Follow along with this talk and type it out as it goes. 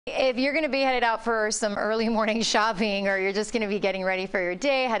If you're going to be headed out for some early morning shopping, or you're just going to be getting ready for your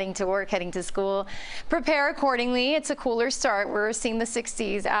day, heading to work, heading to school, prepare accordingly. It's a cooler start. We're seeing the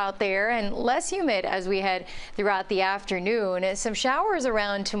 60s out there and less humid as we head throughout the afternoon. Some showers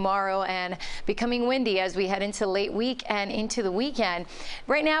around tomorrow and becoming windy as we head into late week and into the weekend.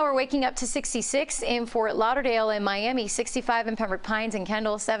 Right now we're waking up to 66 in Fort Lauderdale and Miami, 65 in Pembroke Pines and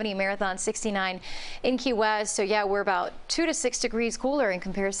Kendall, 70 Marathon, 69 in Key West. So yeah, we're about 2 to 6 degrees cooler in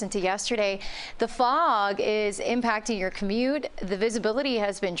comparison to yesterday. The fog is impacting your commute. The visibility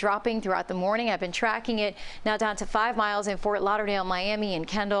has been dropping throughout the morning. I've been tracking it now down to 5 miles in Fort Lauderdale, Miami and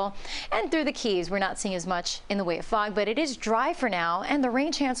Kendall, and through the Keys. We're not seeing as much in the way of fog, but it is dry for now, and the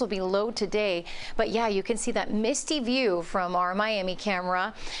rain chance will be low today. But yeah, you can see that misty view from our Miami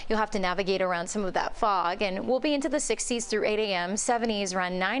camera. You'll have to navigate around some of that fog, and we'll be into the 60s through 8 a.m., 70s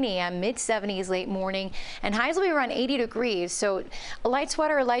around 9 a.m., mid 70s late morning, and highs will be around 80 degrees. So a light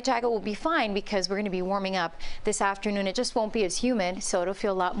sweater, a light jacket will be fine because we're going to be warming up this afternoon. It just won't be as humid, so it'll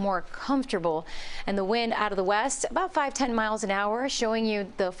feel a lot more comfortable. And the wind out of the west, about 5-10 miles an hour, showing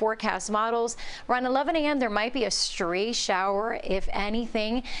you the forecast models. Around 11 a.m. there might be a stray shower, if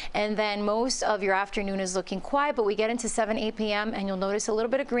anything, and then most of your afternoon is looking quiet, but we get into 7-8 p.m. and you'll notice a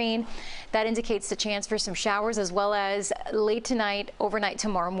little bit of green. That indicates the chance for some showers, as well as late tonight, overnight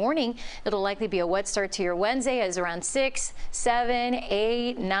tomorrow morning. It'll likely be a wet start to your Wednesday, as around 6, 7,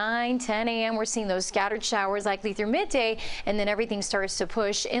 8, 9, 10 a.m. we're seeing those scattered showers likely through midday, and then everything starts to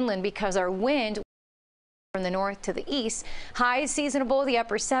push inland because our wind from the north to the east. Highs seasonable, the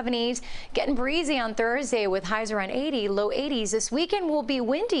upper 70s, getting breezy on Thursday with highs around 80, low 80s. This weekend will be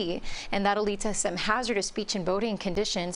windy, and that'll lead to some hazardous beach and boating conditions.